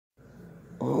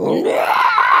What's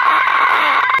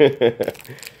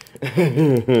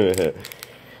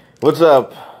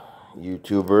up,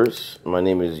 YouTubers? My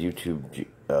name is YouTube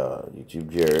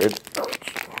Jared,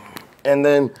 and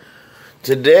then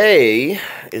today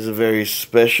is a very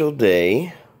special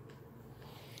day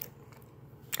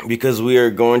because we are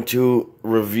going to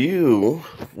review.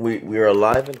 We are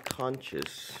alive and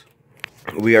conscious.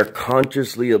 We are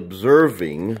consciously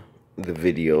observing the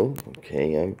video.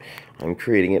 Okay, I'm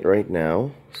creating it right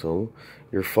now, so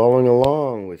you're following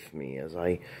along with me as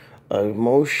I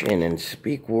motion and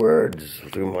speak words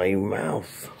through my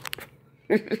mouth.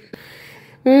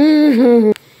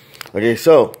 Okay,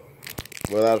 so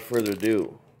without further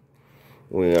ado,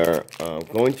 we are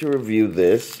going to review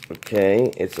this.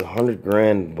 Okay, it's a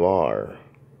 100-gram bar.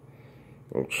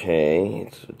 Okay,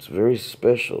 it's very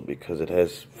special because it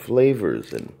has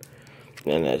flavors and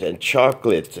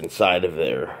chocolates inside of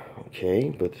there. Okay,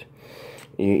 but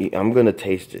I'm gonna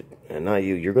taste it, and not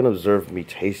you. You're gonna observe me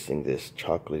tasting this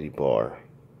chocolatey bar,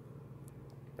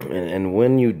 and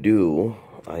when you do,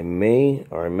 I may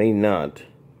or I may not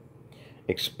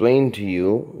explain to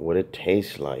you what it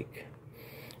tastes like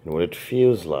and what it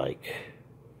feels like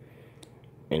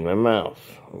in my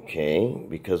mouth. Okay,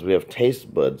 because we have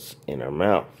taste buds in our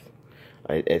mouth.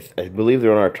 I believe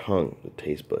they're on our tongue. The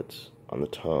taste buds on the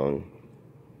tongue.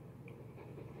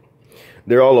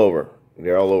 They're all over.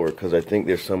 They're all over because I think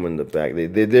there's some in the back.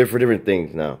 They're for different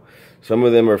things now. Some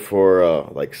of them are for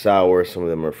like sour. Some of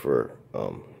them are for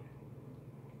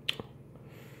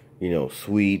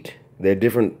sweet. They're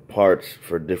different parts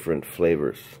for different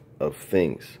flavors of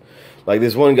things. Like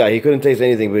this one guy, he couldn't taste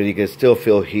anything, but he could still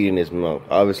feel heat in his mouth.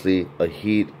 Obviously, a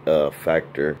heat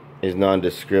factor is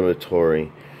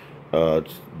non-discriminatory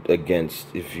against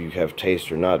if you have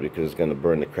taste or not, because it's going to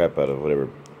burn the crap out of whatever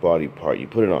body part you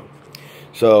put it on.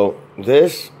 So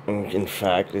this, in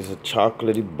fact, is a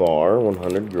chocolatey bar,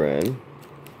 100 gram.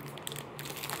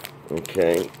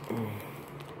 Okay.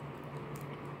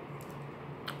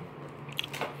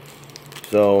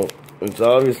 So it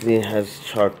obviously has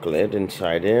chocolate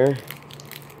inside there.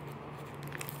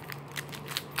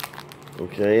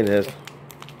 Okay, it has.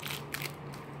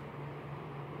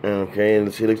 Okay,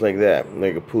 and see, it looks like that,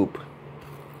 like a poop.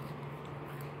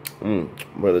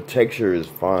 But the texture is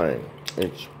fine.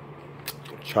 It's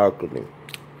chocolatey,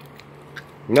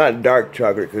 not dark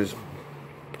chocolate, because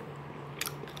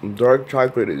dark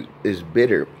chocolate is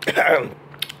bitter. I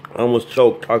almost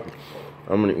choked talking.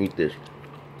 I'm gonna eat this.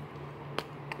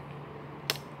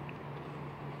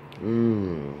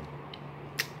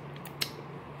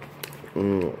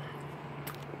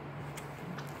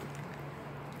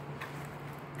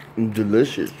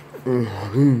 Delicious.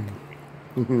 Oh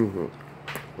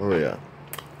yeah.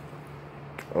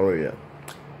 Oh yeah.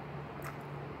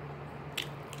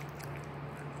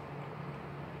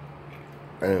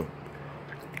 Damn.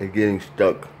 It's getting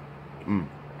stuck. You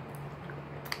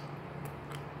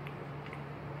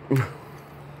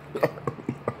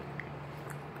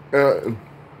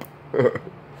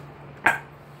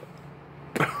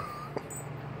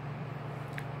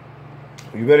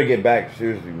better get back.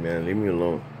 Seriously, man. Leave me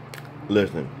alone.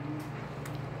 Listen.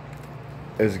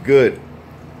 It's good.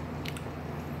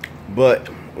 But,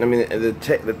 I mean, the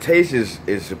taste is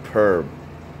superb.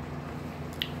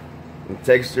 The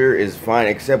texture is fine,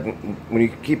 except when you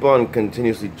keep on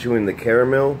continuously chewing the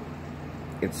caramel,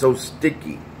 it's so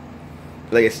sticky.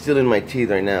 Like it's still in my teeth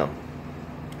right now.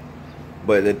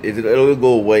 But it'll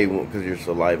go away because of your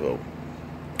saliva.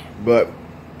 But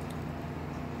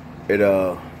it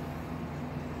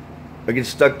gets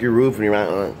stuck to your roof and you're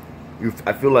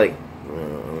I feel like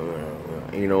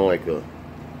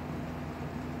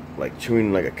like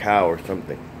chewing like a cow or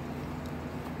something.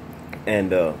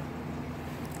 And it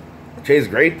tastes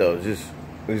great though.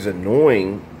 It's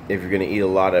annoying if you're gonna eat a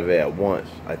lot of it at once.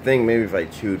 I think maybe if I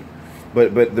chewed,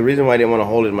 but the reason why I didn't want to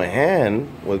hold it in my hand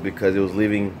was because it was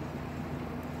leaving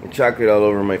chocolate all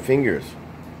over my fingers.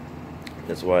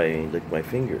 That's why I licked my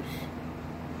fingers.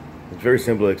 It's a very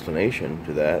simple explanation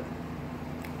to that.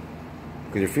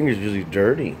 Because your fingers are usually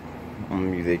dirty.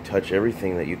 They touch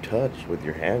everything that you touch with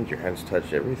your hands. Your hands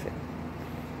touch everything.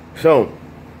 So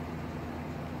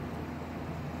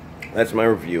that's my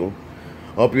review.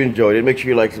 I hope you enjoyed it. Make sure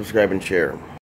you like, subscribe, and share.